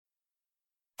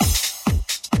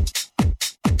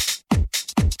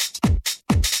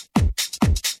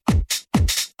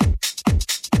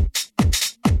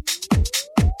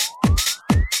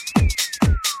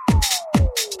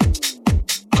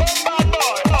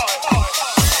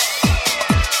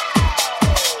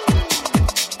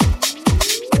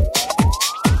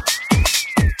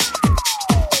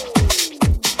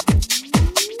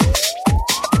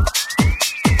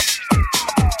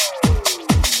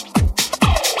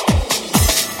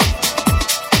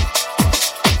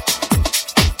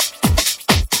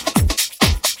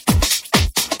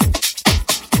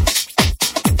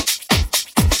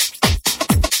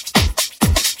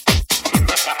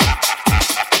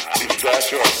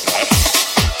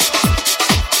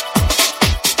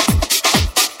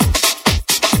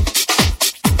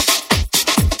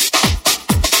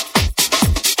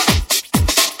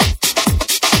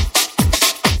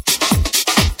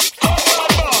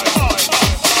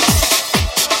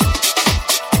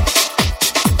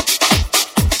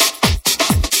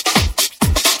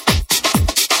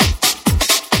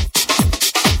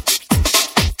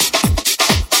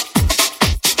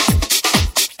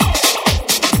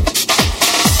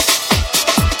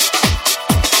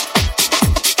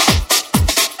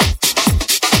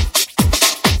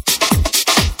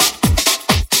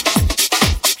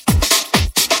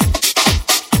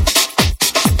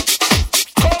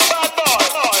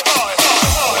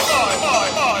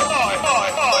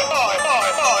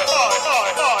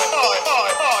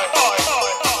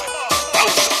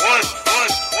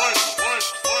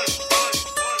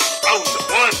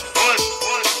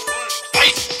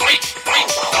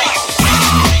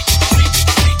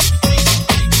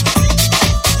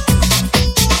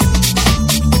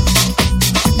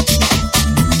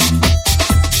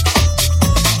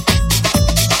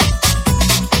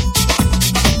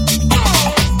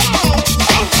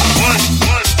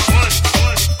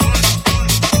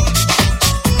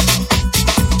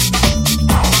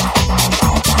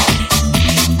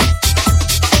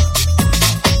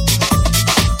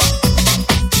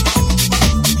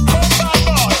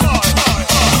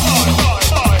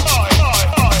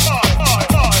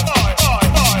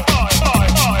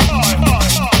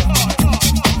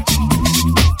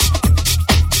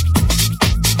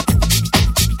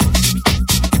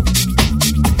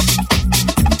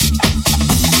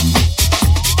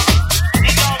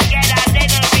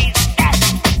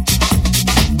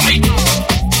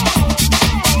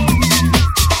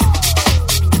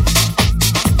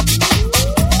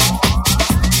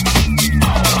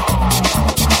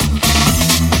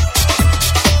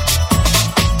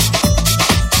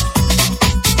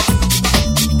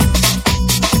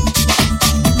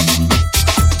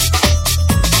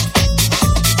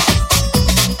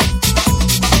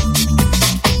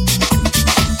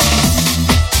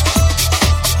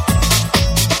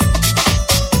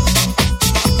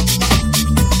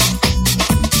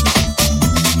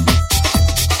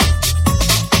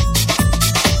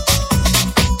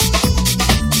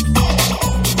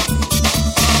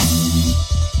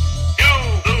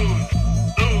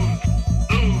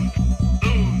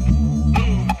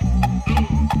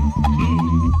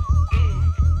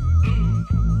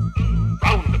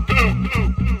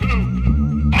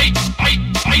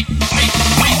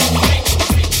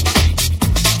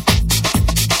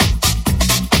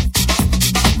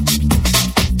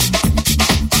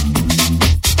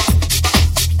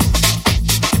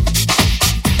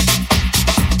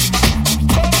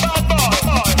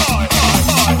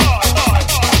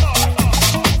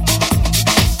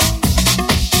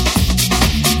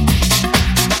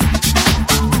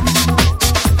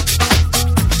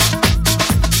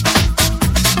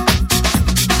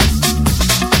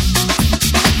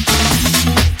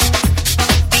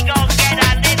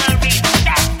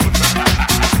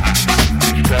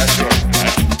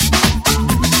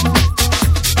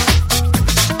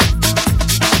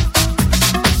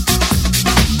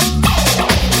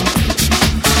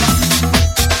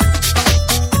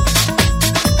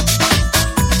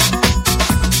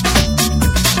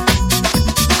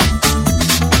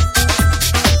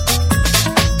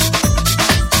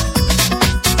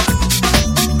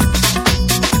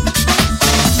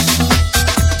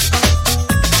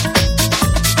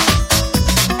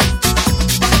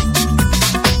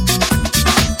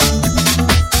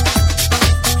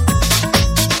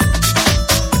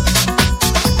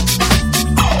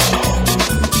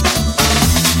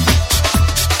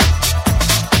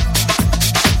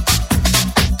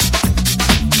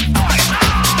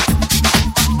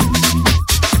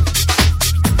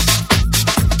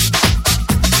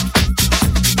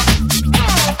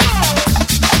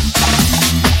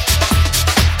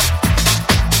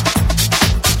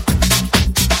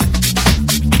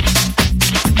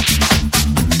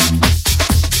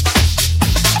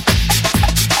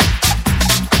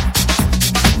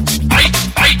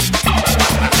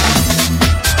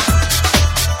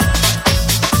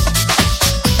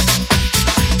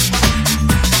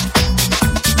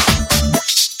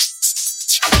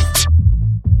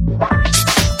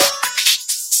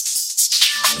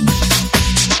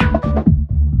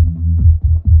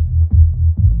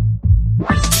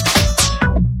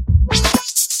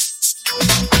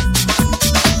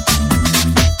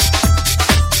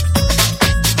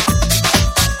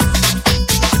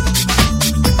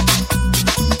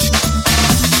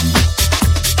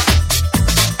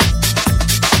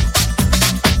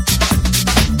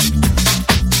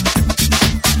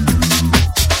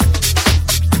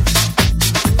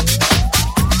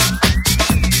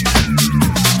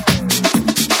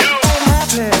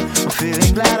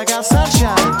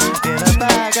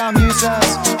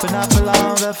but not for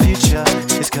long. The future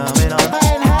is coming on. I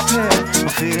ain't happy, I'm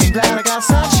feeling glad I got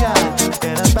sunshine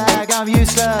in a bag. I'm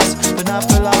useless, but not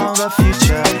for long. The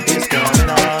future is coming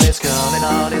on. It's coming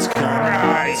on. It's coming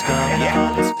on. It's coming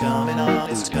on. It's coming on.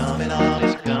 It's coming on.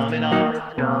 It's coming on.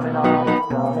 It's coming on. It's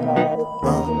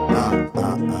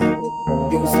coming on.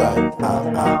 You say, It's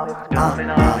coming on.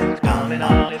 It's coming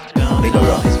on. It's coming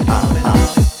on. It's coming on.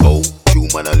 oh, you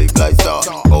man I live like star.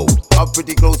 Oh, I'm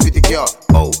pretty close with the car.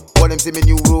 Oh, what them see me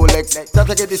new Rolex. Start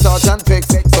to get this art and fix.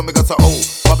 So me got so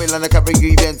Babylon I carry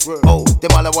grievance. Oh,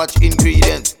 them all I watch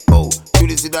ingredients. Oh, do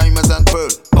this with diamonds and pearl.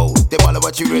 Oh, them all I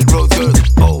watch you red rose girls.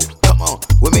 Oh, come on,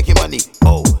 we're making money.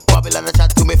 Oh, Babylon I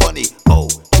chat to me funny. Oh,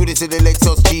 do this with the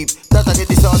Lexus cheap. Start to get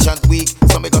this art and weak.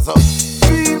 So me got so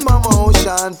feel my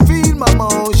motion, feel my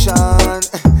motion.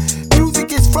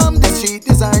 Music is from the street,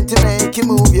 designed to make you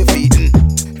move your feet.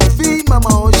 Feel my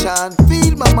motion,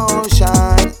 feel my motion.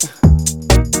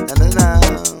 Na na na,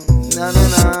 na na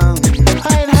na.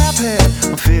 I ain't happy,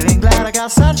 I'm feeling glad I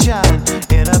got sunshine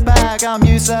in a bag. I'm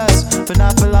useless, but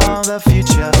not for long. The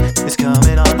future is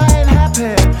coming on. I ain't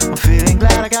happy, I'm feeling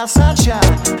glad I got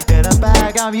sunshine in a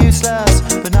bag. I'm useless,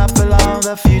 but not for long.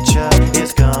 The future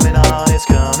is coming on. It's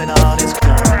coming on. It's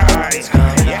coming on. It's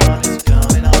coming on. It's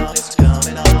coming on. It's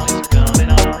coming on. It's coming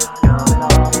on. It's coming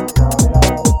on.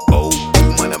 Oh,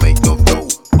 you man I make love dough.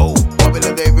 Oh,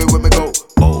 Babylon everywhere me go.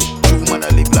 Oh, you man I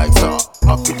live like star.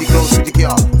 I'm pretty close with the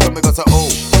car. So me got so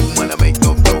you man I make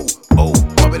love dough. Oh,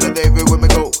 Babylon everywhere me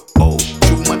go. Oh,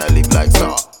 you man I live like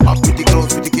star. I'm pretty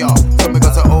close with the car. So me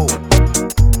got so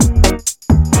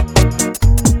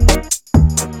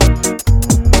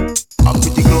I'm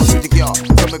pretty close with the car.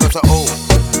 So me got so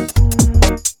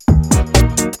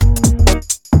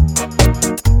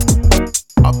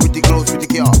I'm pretty close with the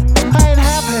car. I ain't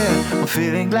happy, I'm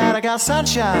feeling glad I got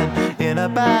sunshine in a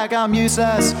bag. I'm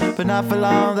useless, but not for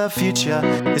long. The future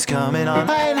is coming on.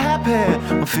 I ain't happy,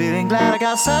 I'm feeling glad I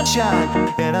got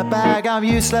sunshine in a bag. I'm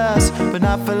useless, but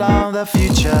not for long. The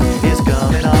future is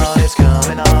coming on. It's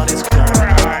coming on. It's coming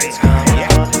on. It's coming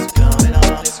on. It's coming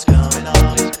on. It's coming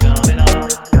on. It's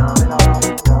coming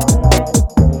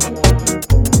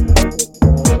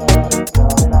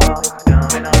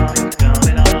on.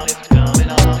 It's coming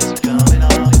on. It's coming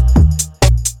on.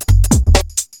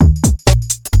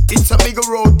 It's a big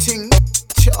road thing.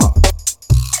 Cha.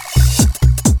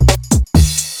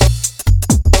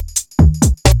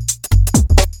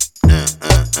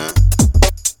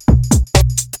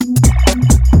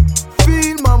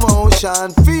 Feel my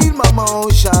motion, feel my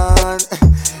motion.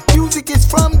 Music is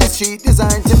from the street,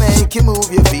 designed to make you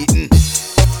move your feet.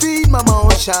 Feel my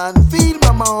motion, feel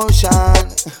my motion.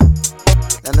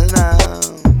 Na na na,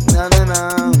 na na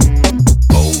na.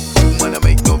 Oh, you man I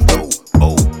make love dough.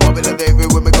 Oh, Babylon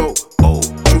everywhere me go. Oh,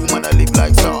 you man I live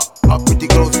like star. I'm pretty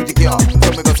close with the car.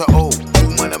 So me got so you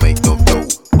man I make love dough.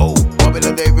 Oh,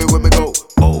 Babylon everywhere me go.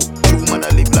 Oh, you man I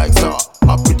live like star.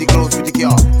 I'm pretty close with the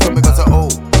car. So me got so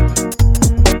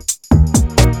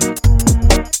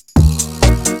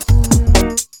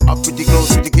I'm pretty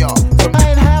close with the car. I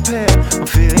ain't happy, I'm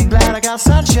feeling glad I got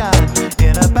sunshine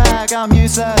in a bag. I'm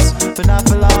useless, but not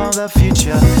for long. The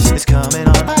future is coming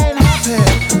on. I ain't happy,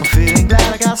 I'm feeling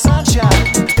glad I got sunshine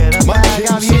in a bag.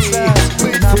 I'm useless,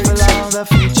 but not for long. The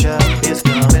future is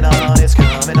coming on. It's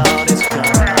coming on. It's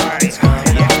coming on. It's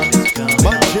coming on. It's coming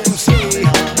on. It's coming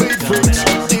on. It's coming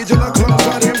on. DJ La Club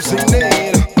by MC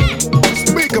Nate.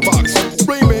 Speaker Box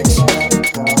Remix.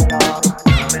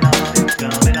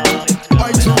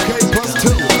 Y2K plus 2.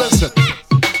 Listen.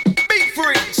 Beat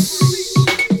Freaks.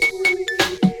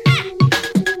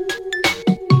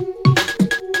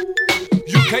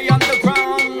 UK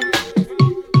Underground.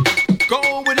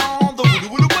 Going on the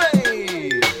woo way.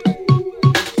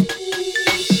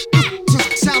 This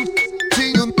is something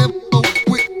you never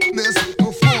witnessed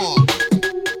before.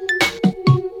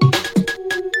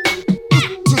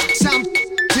 This is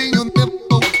something you never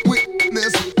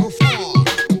witnessed before.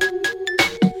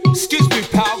 Excuse me,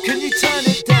 pal, can you turn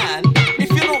it down? If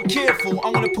you're not careful,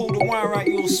 I'm gonna pull the wire out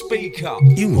your speaker.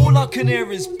 All I can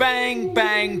hear is bang,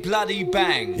 bang, bloody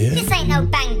bang. Yeah. This ain't no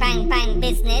bang, bang, bang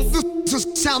business. This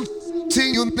is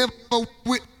something you never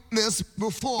witnessed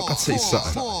before. I say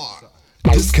something.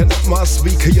 Disconnect my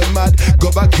speaker, you're mad.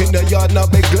 Go back in the yard, now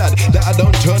be glad that I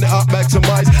don't turn it up,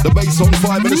 maximize the bass on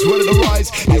 5 and it's ready to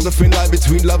rise. Here's a thin line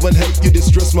between love and hate. You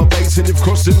distress my bass and you've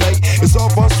crossed it, mate. It's all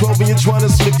past 12 and you're trying to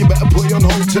slip. You better put it on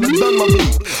hold till I'm done my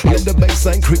beat. Let the bass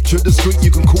line creep through the street. You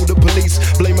can call the police,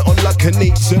 blame it on luck and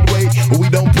need. Said wait, we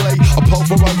don't play. I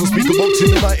pulverize the speaker box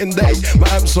in the night and day.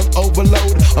 My amps on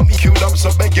overload, I'm EQ'd up,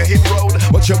 so make your hit roll.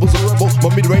 My trebles are rebel,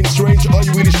 my mid-range strange. Are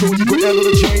you really sure you could handle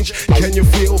the change? Can you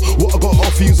feel what I got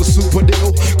offer you's a super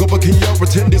deal? Go back in y'all,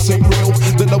 pretend this ain't real.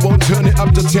 Then I won't turn it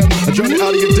up to 10. I drown it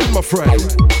out of your den, my friend.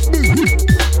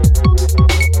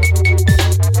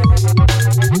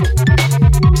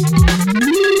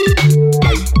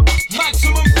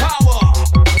 Maximum power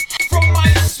from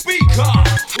my speaker.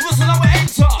 Listen how it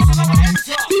enter.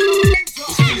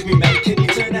 Excuse me, mate, can you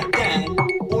turn that down?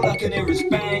 All I can hear is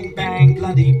bang, bang,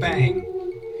 bloody bang.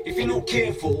 If you're not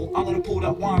careful, I'm gonna pull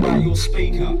that wire out your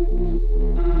speaker.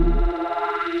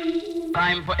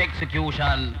 Time for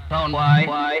execution. Sound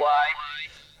why?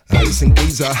 Listen,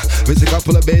 geezer, there's a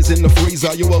couple of beers in the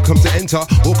freezer. You're welcome to enter.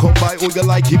 Walk on by all you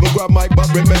like, even grab my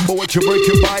but remember what you're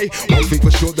breaking by. One thing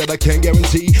for sure that I can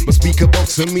guarantee, my speaker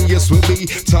box and me, yes, will be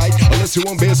tight. Unless you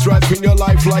want be a strife in your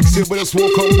life like Silver, just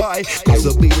walk on by. Cause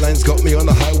the beat line's got me on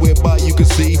the highway by. You can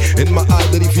see in my eye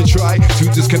that if you try to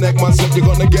disconnect myself, you're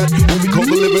gonna get what we call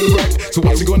the living wreck. So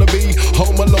what's it gonna be?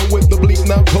 Home alone with the bleep.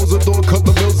 Now close the door cause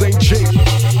the bills ain't cheap.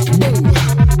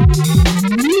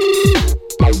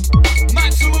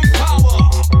 Maximum power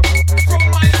from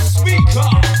my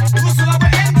speaker. Listen how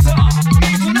it enter.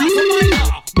 Need to not reminder.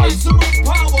 Maximum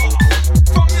power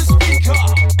from the speaker.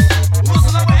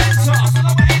 Listen how it enter.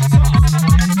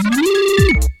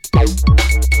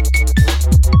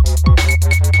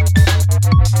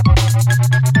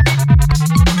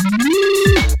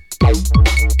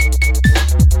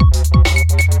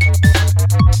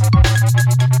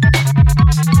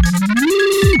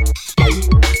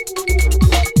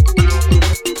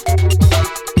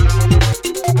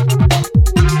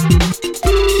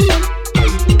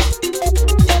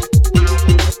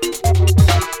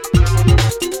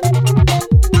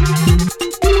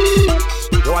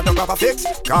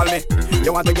 Call me.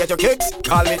 You want to get your kicks?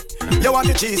 Call me. You want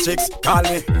the cheese chicks? Call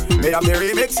me. Me have the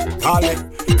remix? Call me.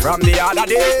 From the other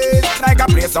days, like I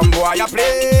play some boy I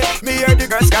play. Me hear the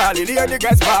girls calling, hear the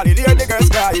girls partying, hear the girls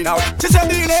crying out. She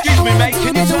said, excuse me, mate,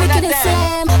 can you turn that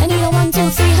down? I need a 1, 2,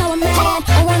 3, how I'm mad.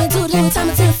 I wanna do it, who time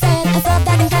it to the fan. I thought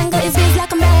that in tango is biz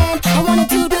like a man. I wanna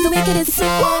do it with the wicked is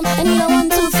Sam. I need a 1,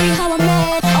 2, 3, how I'm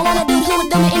mad. I wanna do it, who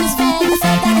would do it in his van. I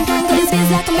thought that in tango is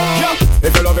biz like a man.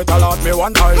 If you love it, allot me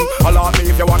one time. Allot me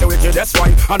if you want the wickedest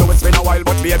wine. I know it's been a while,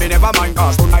 but baby, never mind.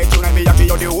 Cause tonight me, I give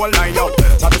you the whole line, yo.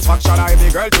 Satisfaction, I the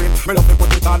girl dream. Me love to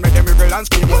put it on, make them girl and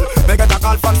scream. Me get a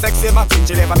call from sexy Maxine.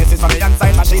 She never misses from me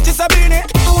inside machine. She said, Beanie.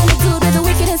 I wanna do it with the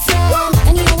wickedest Sam.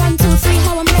 I need a 1, 2, 3,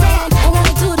 how I'm mad. I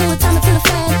wanna do it with time it to the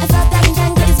fan. I thought that in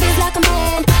tango is biz like a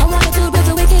man. I wanna do it with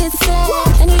the wickedest Sam.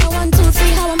 I need a 1, 2,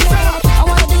 3, how I'm mad. I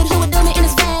wanna do it, who would do me in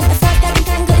his van. I thought that in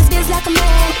tango is biz like a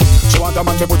man. Want a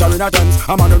man to put her in a dance.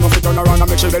 A man enough to turn around and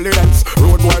make she belly dance.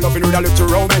 Road boy loving with a little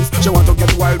romance. She want to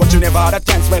get wild but she never had a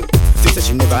chance. Well, she said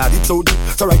she never had it so deep.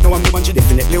 So right now I'm the man she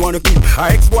definitely want to keep.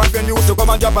 Her ex-boyfriend used to come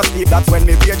and drop asleep. That's when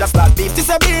me fear just start beef. She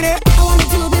said, Beanie. I wanna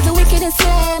do it with the wickedest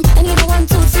Sam. I need a 1,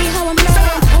 2, 3, how I'm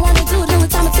mad. I wanna do it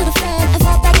with time it to the fan. I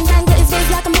thought that in tango is biz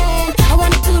like a man. I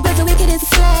wanna do it with the wickedest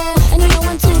Sam. I need a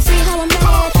 1, 2, 3, how I'm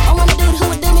mad. I wanna do it, who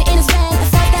would do me in his van. I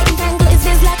thought that in tango is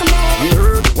biz like a man. You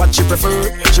heard what she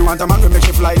preferred. She want a man who make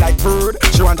she fly like bird.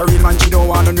 She want a real man, she don't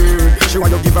want a nerd. She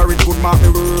want to give her it good mark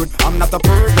the word. I'm not a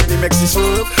bird, but me makes she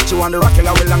serve. She want the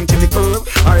rockilla with long titty curve.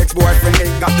 Her ex-boyfriend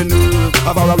ain't got the nerve.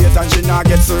 Have her wait and she not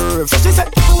get served. So she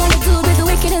said, I wanna do it with the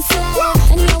wickedest Sam.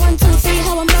 I need a 1, 2, 3,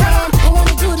 how I'm mad. I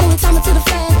wanna do it with time it to the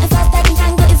fan. I thought that in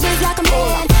tango is biz like a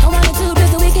man. I wanna do it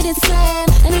with the wickedest Sam.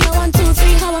 I need a 1, 2,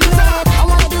 3, how I'm mad. I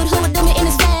wanna do it, who would do me in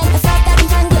his van. I thought that in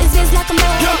tango is biz like a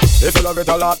man. If you love it,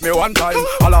 allot me one time.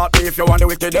 Allot me if you want the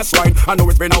wickedest wine. I know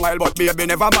it's been a while, but baby,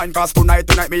 never mind. Cause tonight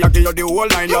me, I give you the whole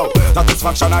line, yo.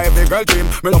 Satisfaction, I every girl dream.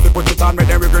 Me love to put it on, make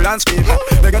them girl and scream.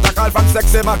 They get a call from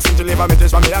sexy Maxine. She leave a message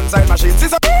from the inside machine.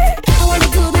 She's a I wanna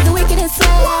do it with the wickedest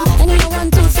Sam. I need a 1,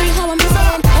 2, 3, how I'm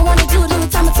mad. I wanna do it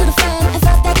with time it to the fan. I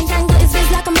thought that in tango is biz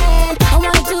like a man. I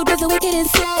wanna do it with the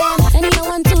wickedest Sam. I need a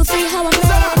 1, 2, 3, how I'm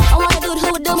mad. I wanna do it, who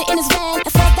would do me in his van. I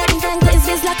thought that in tango is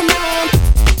biz like a man.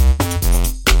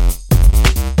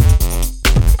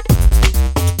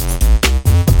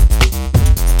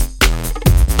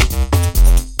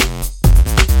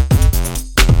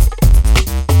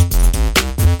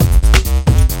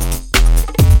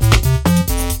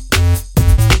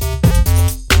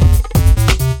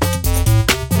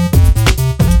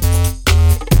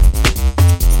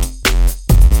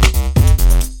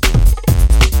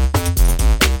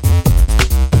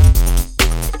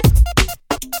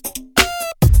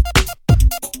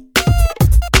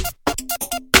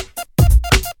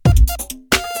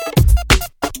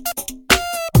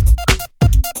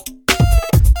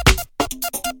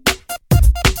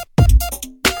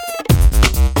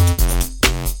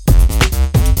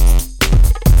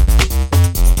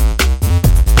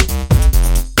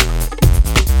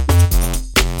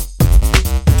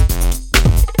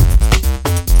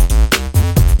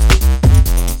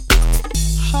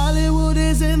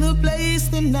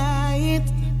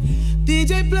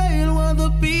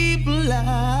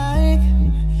 like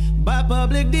by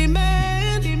public demand.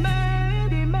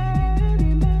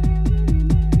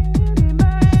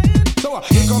 So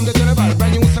here come the general,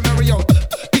 brand new scenario.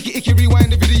 Icky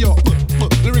rewind the video.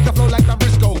 Lyrical flow like a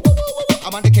Briscoe.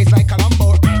 I'm on the case like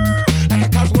Columbo. Like a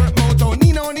Cosworth moto.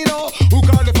 Nino, who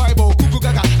called the 5-0? Cuckoo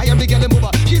Gaga, I am the girl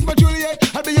mover. She's my Juliet,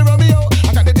 I'll be your Romeo.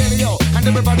 I got the Delio and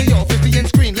everybody yo. 50-inch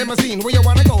screen, limousine, where you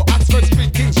wanna go? Oxford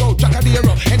Street, Kings Road,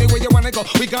 Tracadero. Anywhere you wanna go,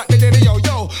 we got the Delio,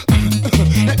 yo.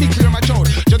 Let me clear my throat.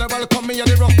 General come me on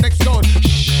the rough next door.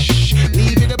 Shh,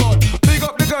 leave me the boat. Big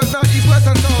up the girls now, east, west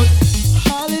and south.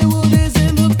 Hollywood is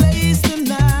in the place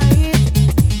tonight.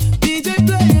 DJ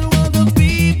playing what the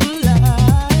people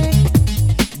like.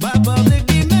 By public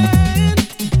demand,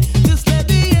 just let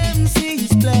the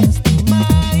MCs bless the mic.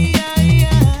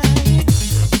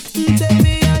 Tell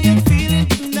me how you feeling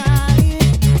tonight.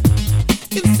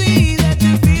 Can see that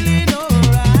you're feeling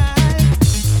alright.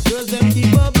 'Cause them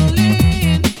keep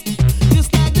bubbling,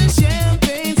 just like the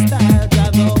champagne style,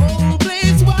 drive the whole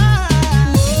place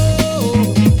wild.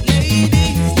 Whoa,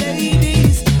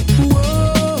 ladies,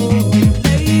 whoa,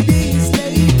 ladies,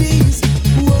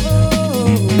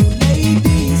 whoa,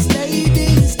 ladies,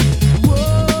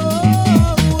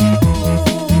 whoa,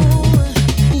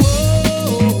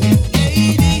 whoa,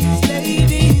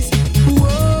 ladies,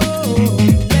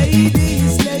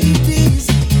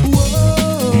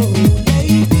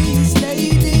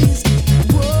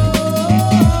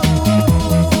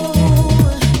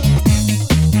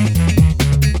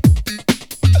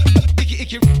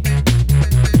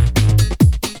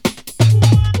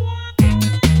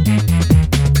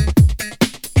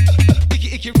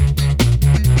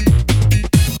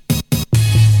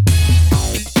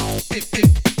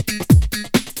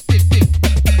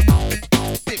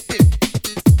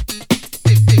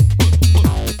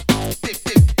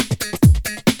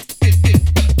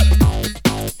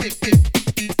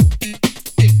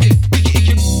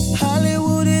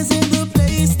 Hollywood is in the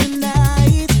place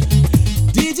tonight.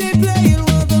 DJ playing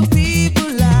what the people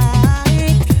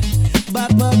like. By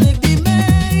public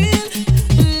demand,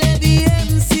 let the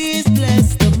MCs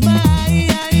bless the mic.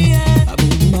 A boom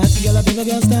boom party gal up in the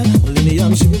girl style. Only the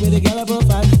young shibby with the gal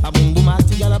profile. A boom boom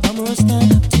party gal up on my style.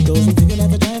 2000 ticket at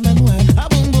the time and why. A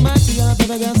boom boom party gal up in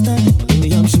the girl style. Only the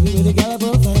young shibby with the gal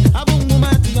profile. A boom boom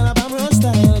party gal up on my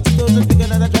style. 2000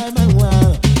 ticket at the time and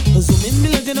why. Zoom in,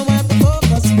 millions, you know I have to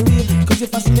focus for real. 'Cause you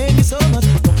fascinate me so much.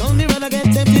 Go down the run, I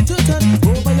get tempted to touch.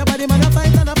 Go by your body, man, I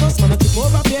fight and I fuss. Man, I trip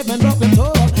over pavement, rock them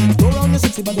toe up. Go round your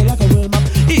sexy body like a world map.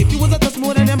 If you was a touch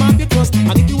more than them, I'd be trust.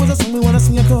 And if you was a song, we wanna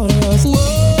sing a chorus.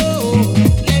 Whoa,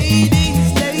 ladies, whoa,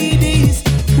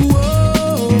 ladies,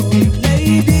 whoa,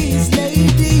 ladies,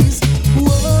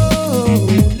 whoa,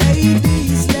 ladies,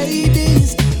 whoa,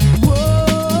 ladies,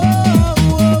 whoa,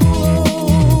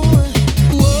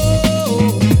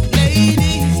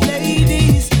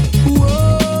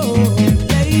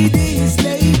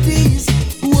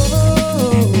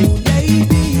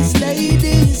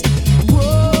 ladies,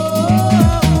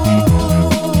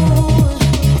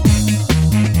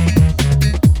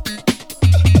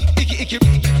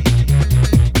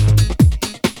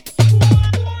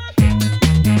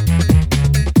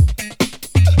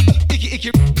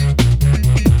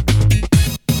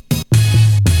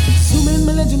 Zoom in,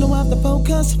 my legend, don't have to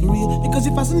focus for real. Because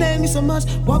you fascinate me so much.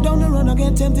 Walk down the road, I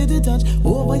get tempted to touch.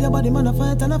 Over your body, man, I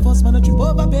fight and I fuss. Man, I trip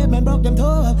over pavement, broke them toe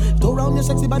up. Go round your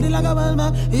sexy body like a ball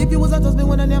map. If you was a husband,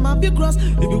 one of them, I'd be cross.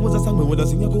 If you was a song, we would have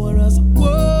sing a chorus.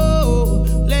 Whoa,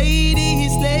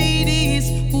 ladies,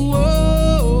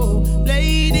 whoa,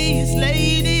 ladies,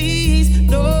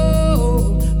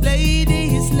 no,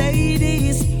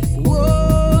 ladies,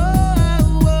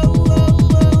 whoa, whoa,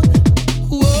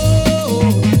 ladies,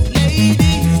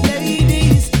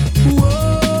 whoa,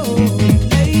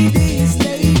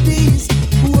 ladies,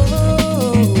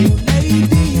 whoa,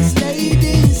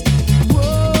 ladies,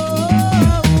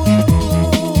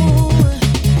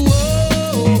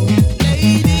 whoa,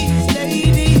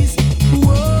 ladies,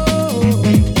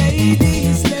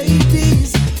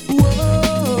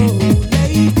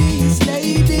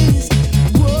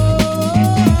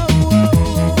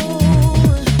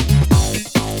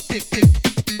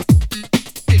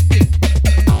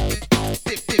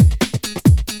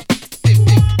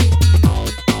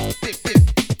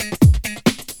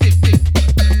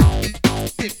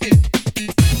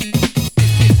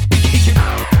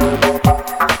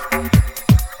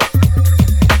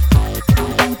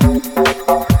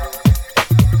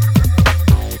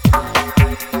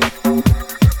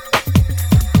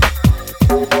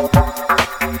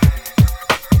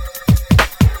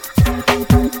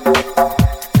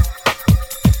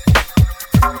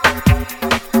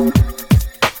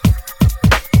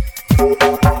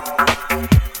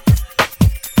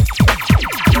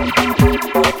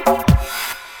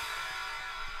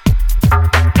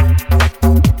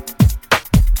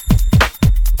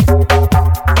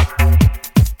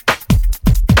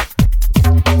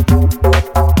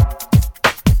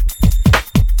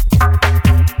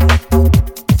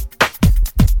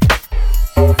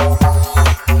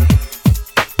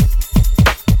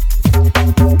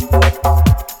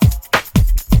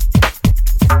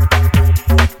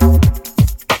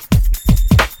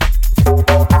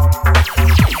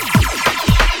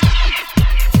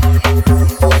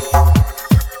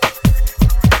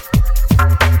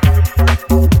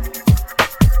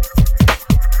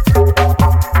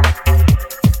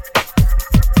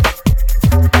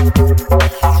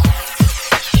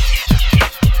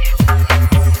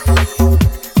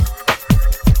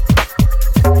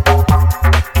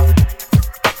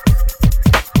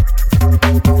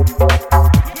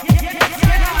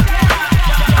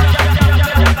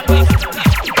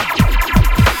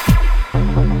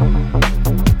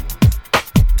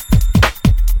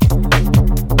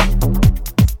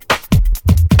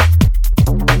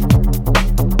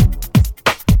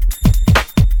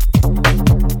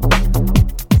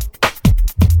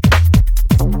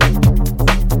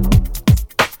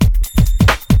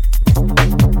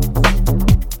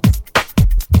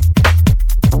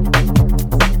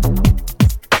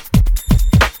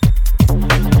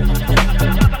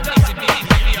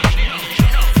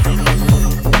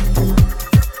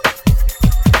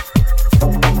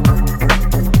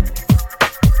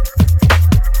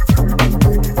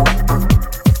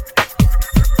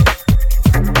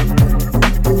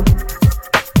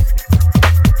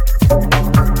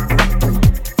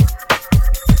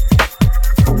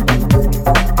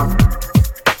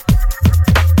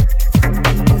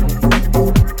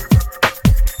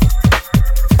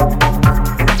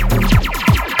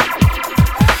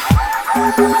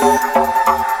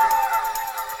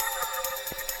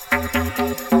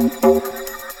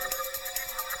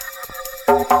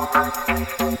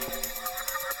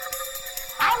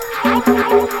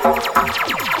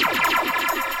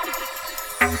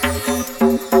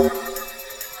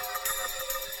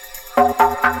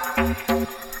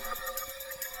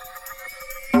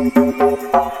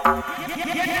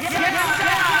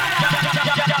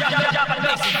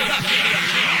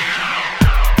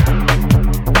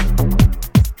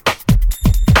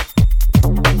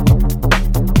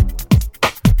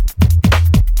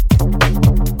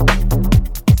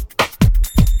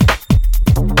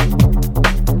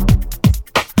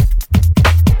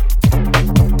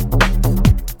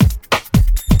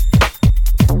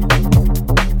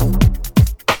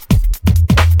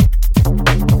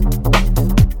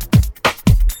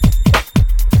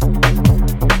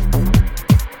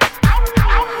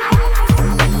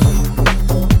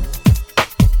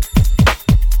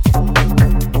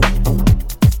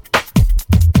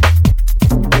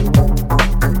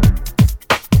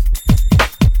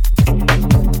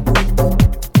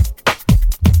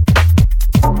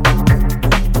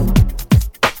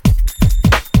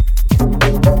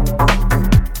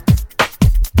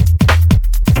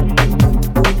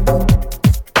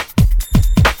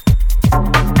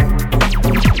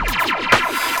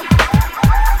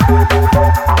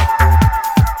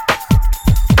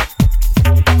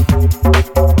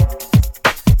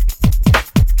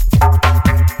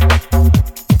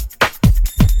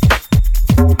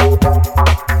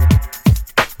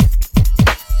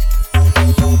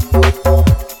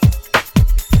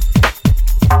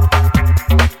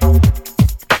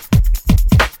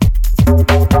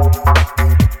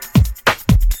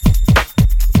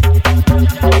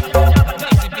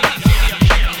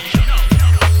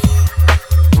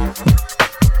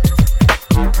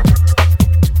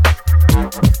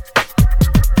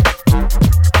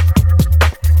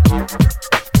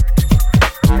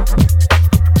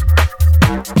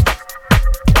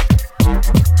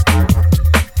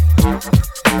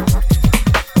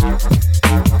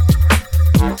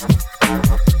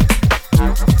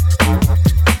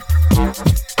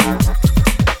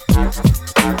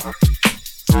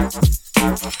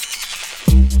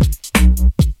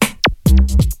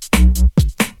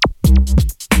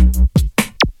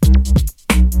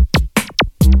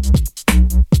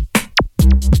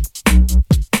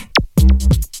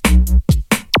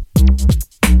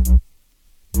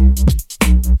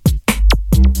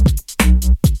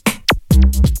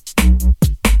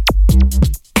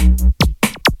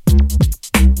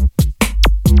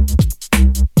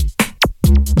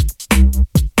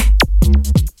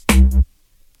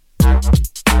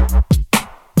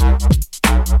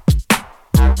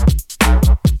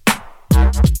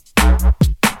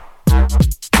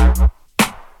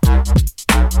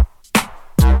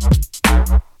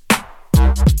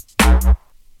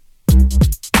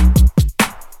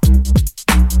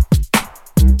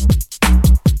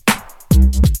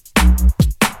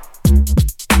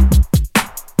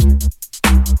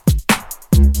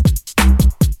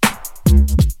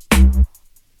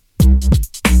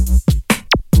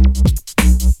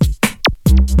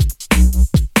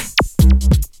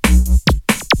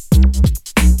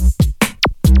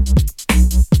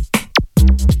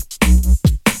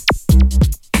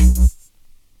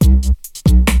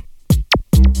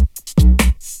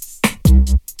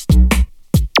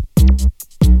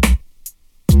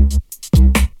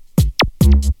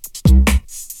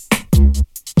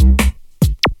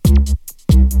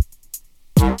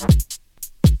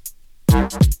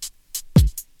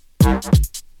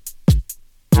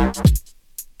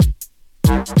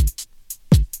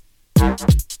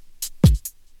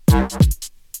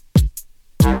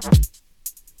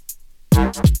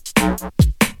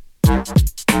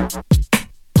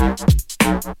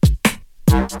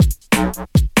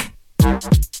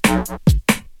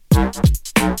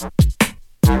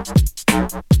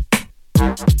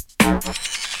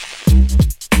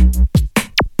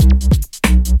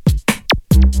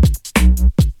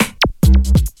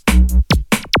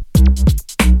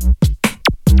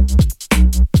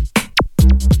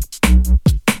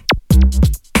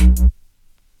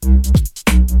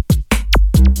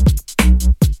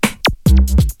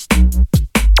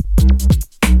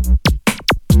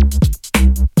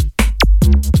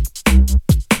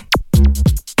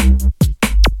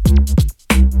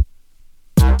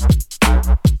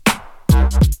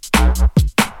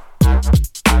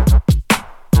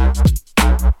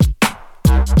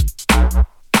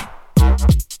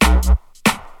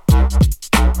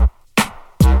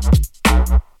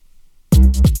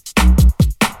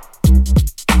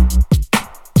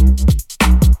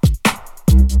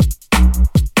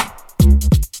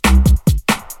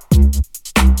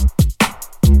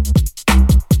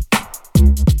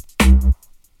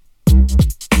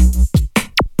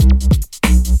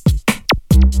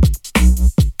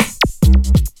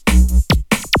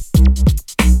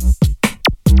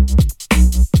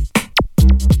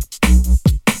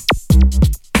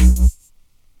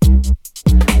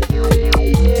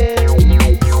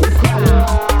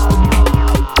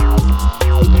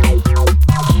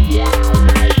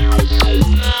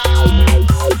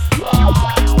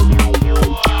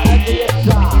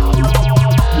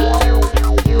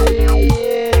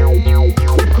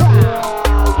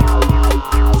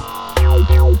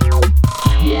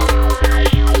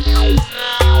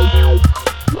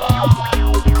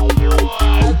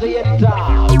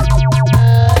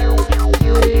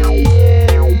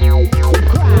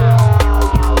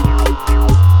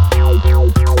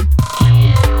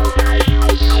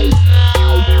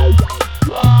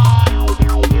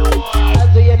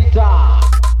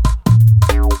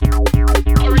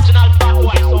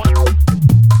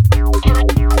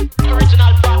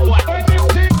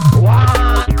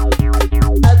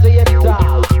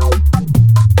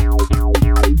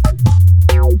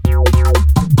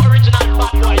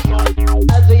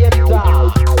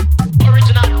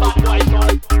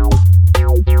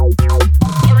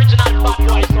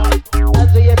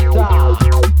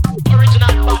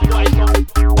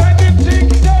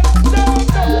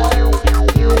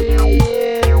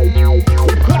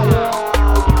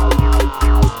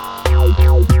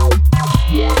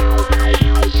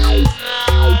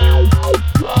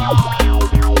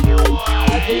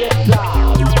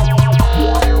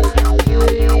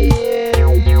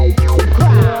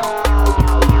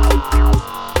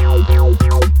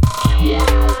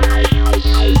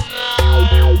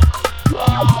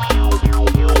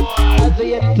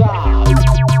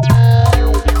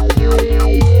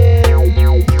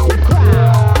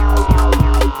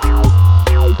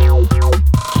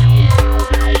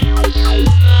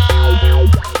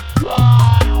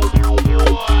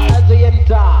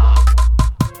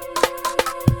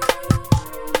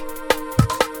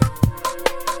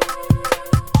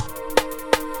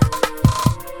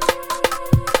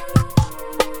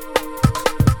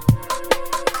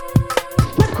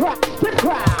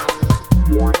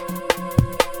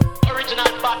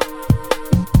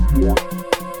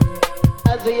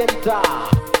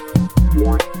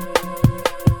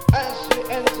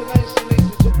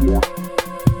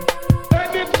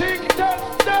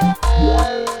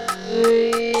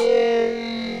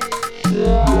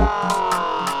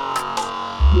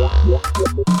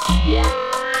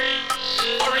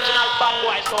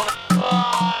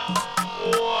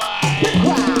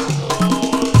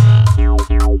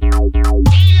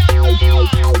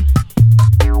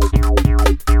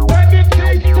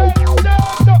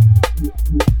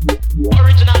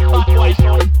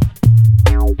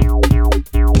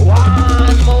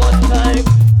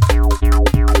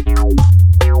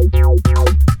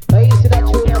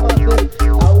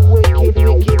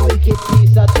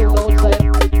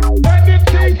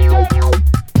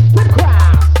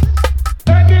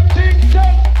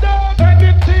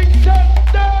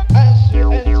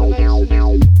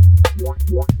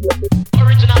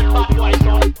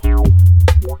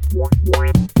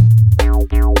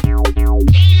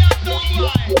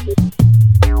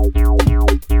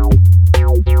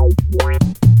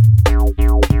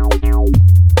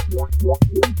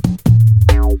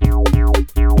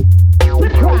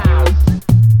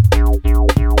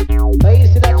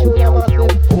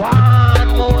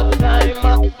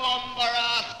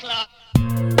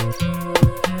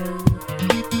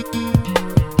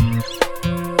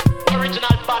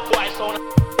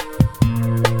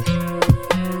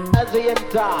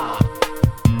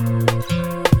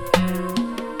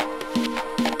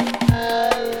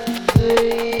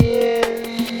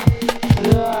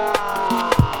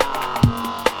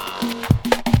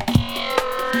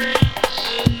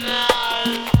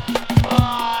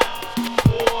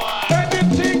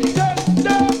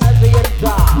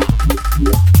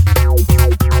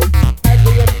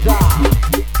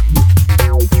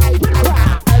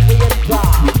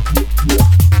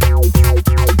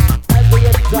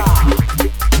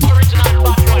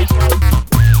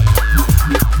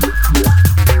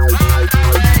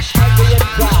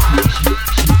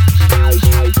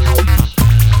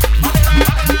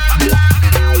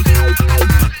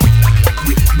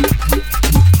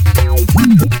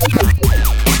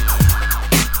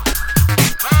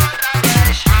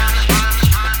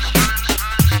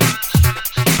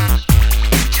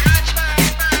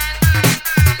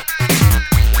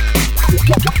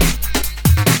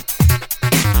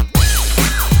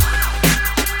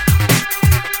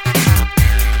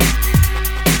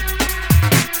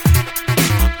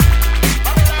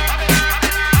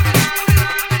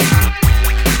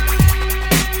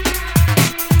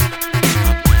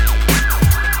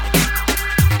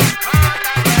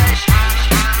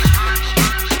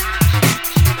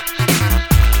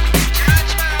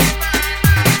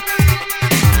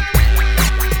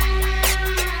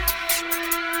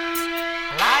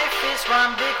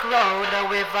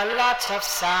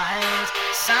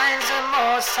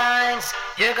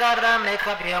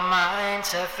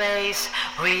 To face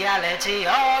reality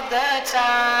all the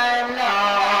time,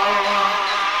 no.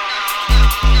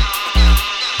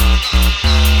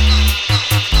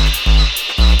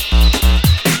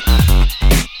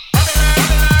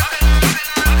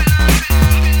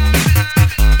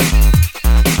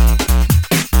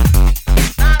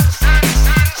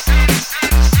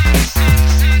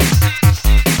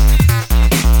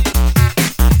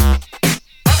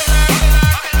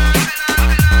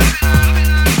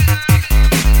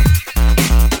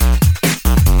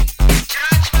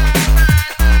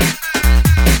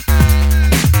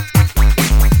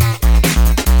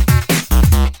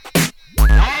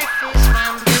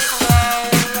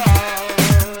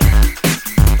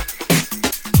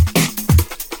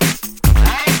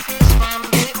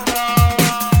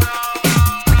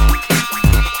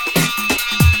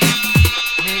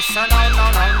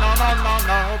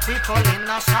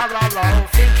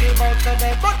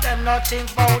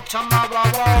 Think about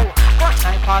tomorrow. What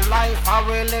type of life are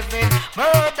we living?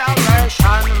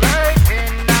 Murderation,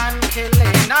 raping and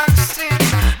killing and sin.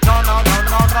 No, no, no,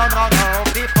 no, no, no, no.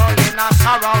 People in a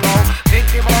sorrow.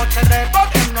 Thinking about today,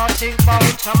 but them not think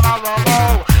about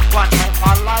tomorrow. What type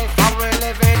of life are we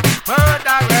living?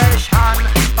 Murderation,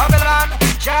 Babylon,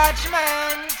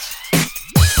 judgment.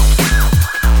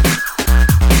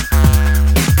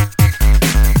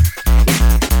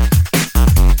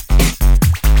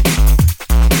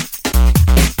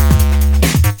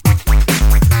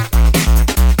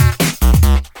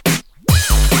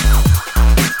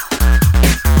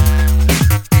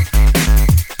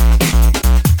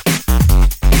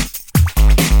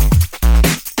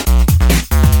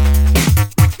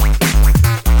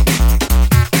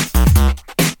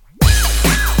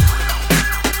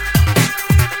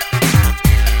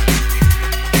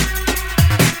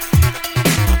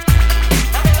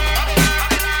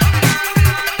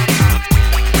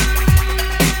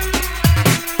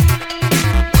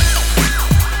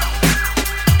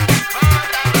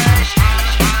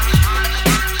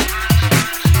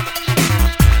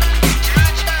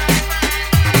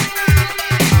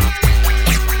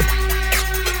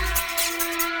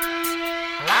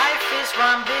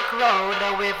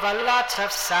 give a lot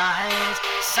of signs,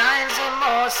 signs and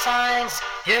more signs.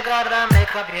 You gotta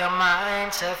make up your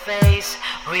mind to face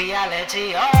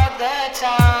reality all the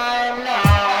time.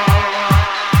 No.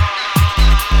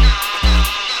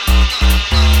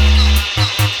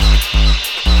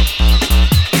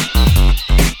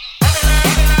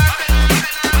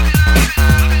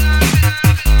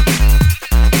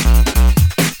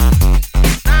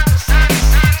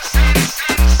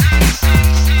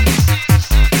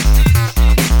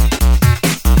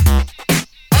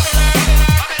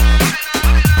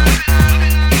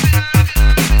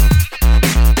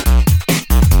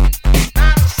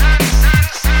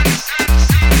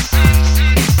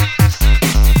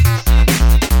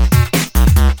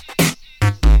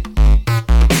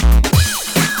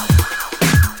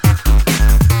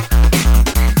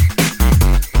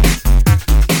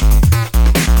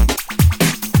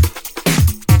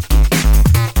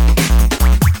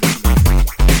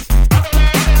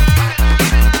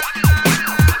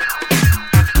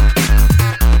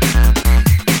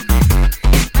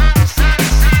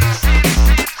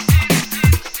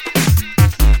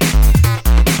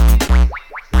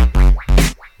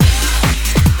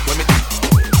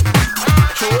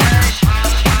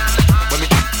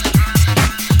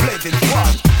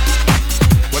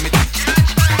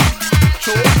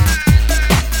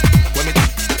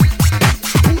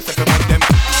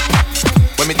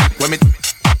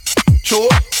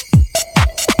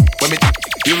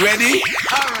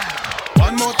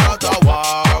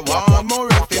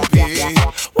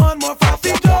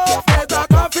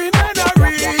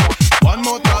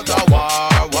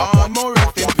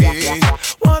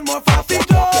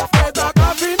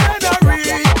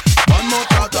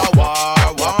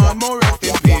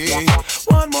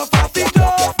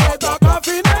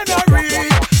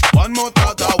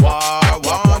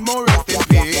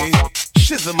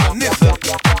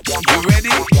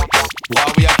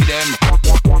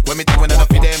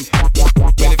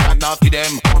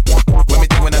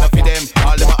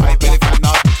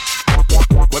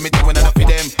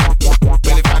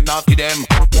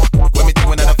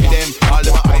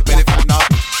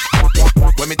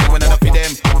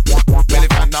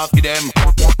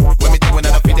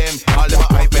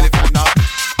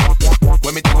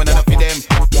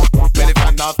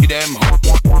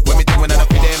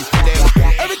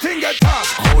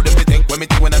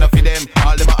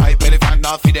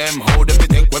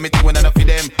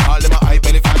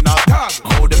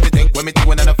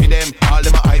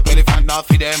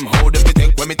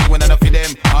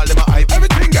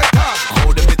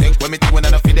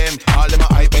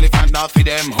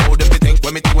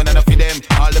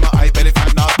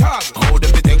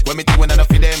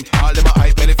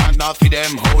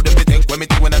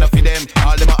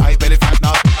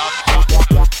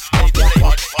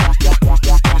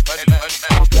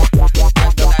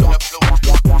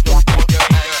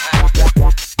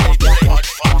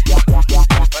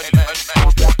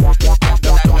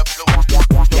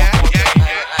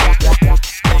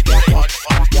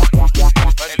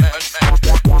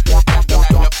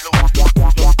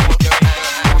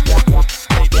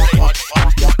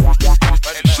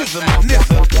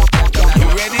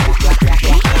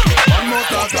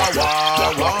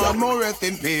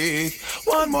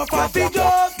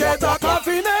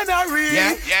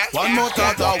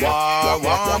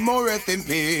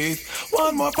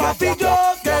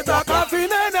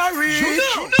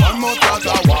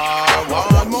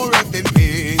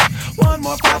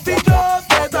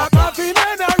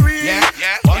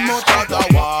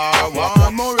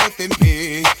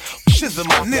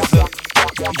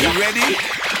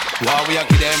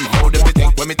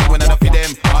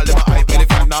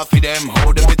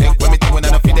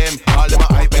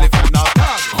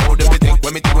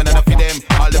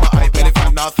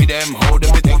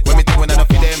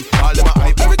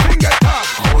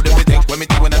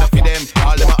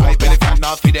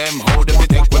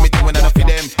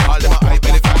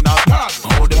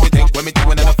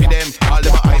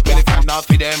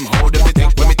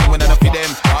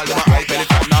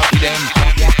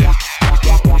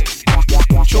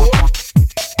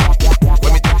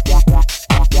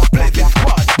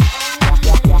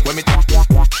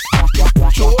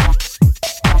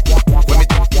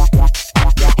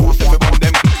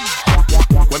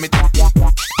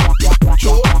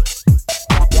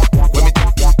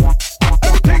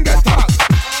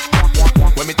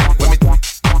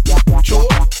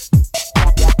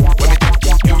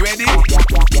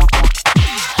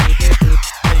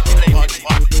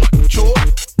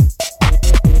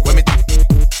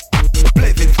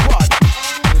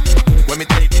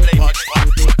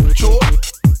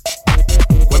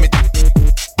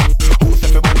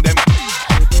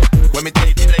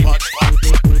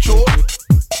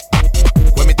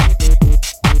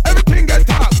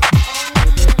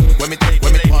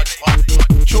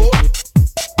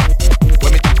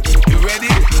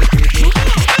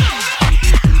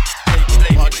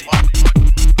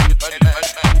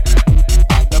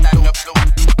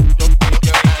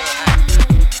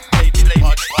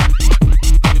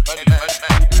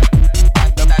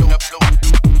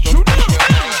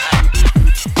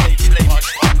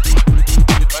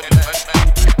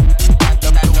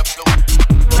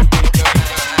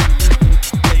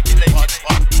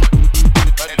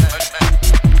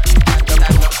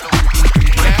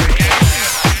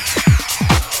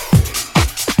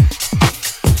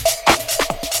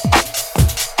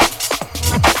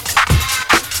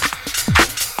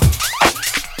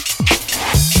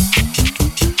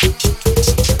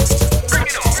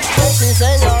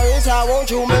 senorita,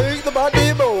 won't you make the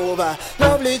body move?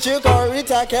 Lovely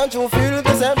chikorita, can't you feel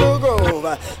the sample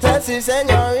groove? Sexy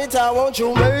senorita, won't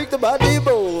you make the body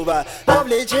move?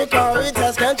 Lovely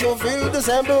chikoritas, can't you feel the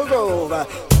sample groove?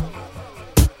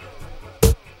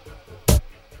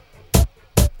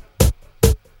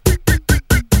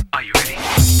 Are you ready?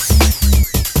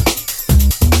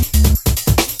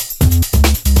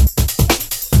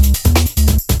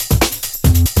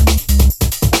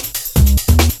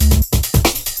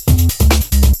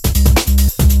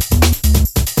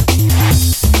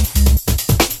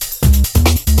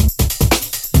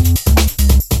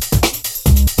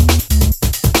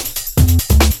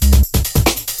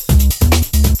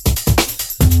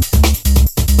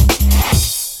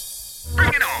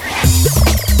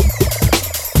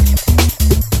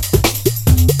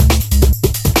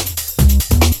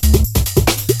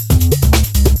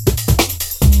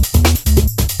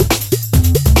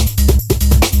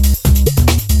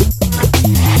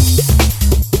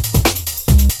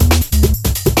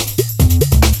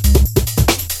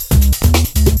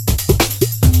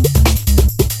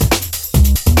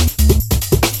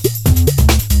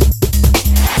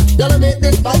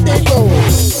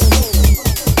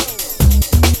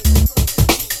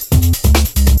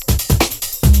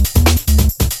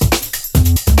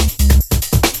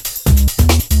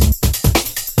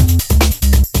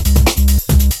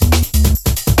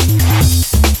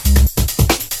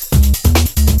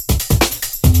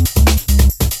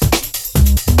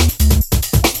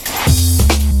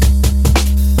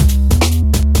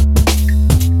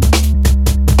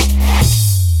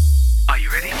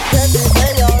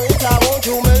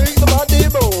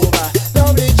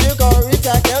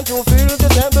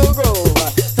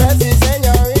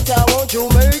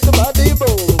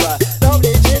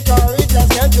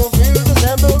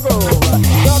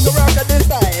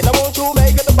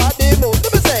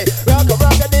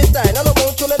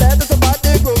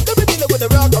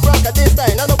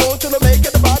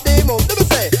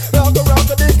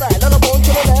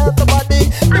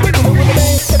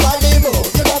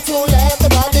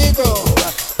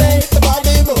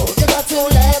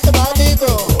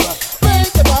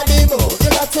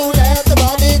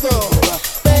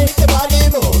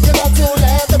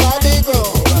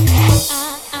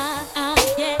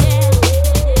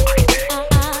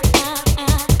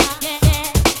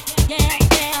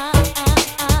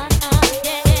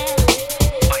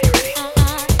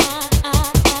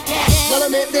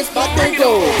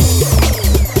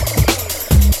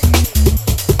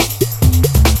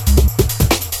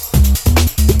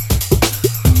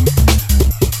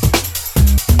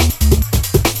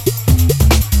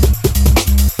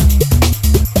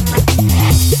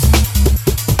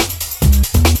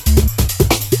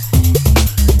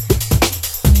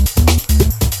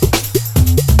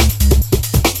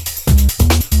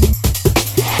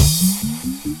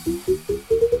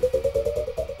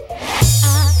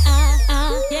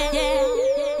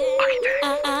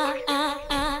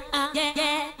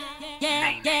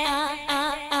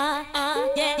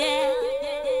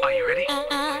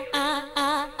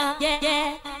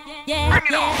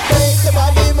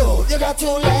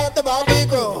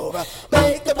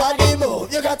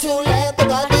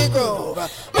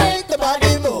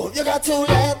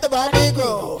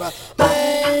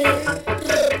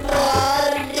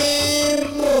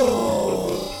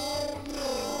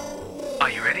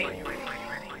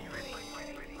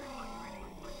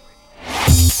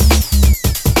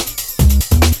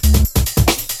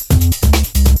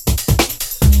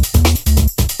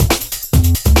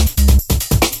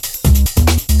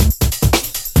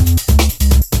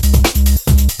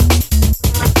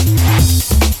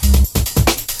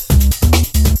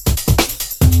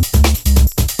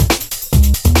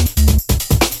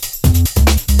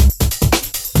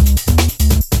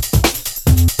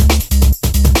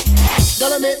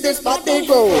 Gonna make this body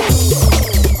go.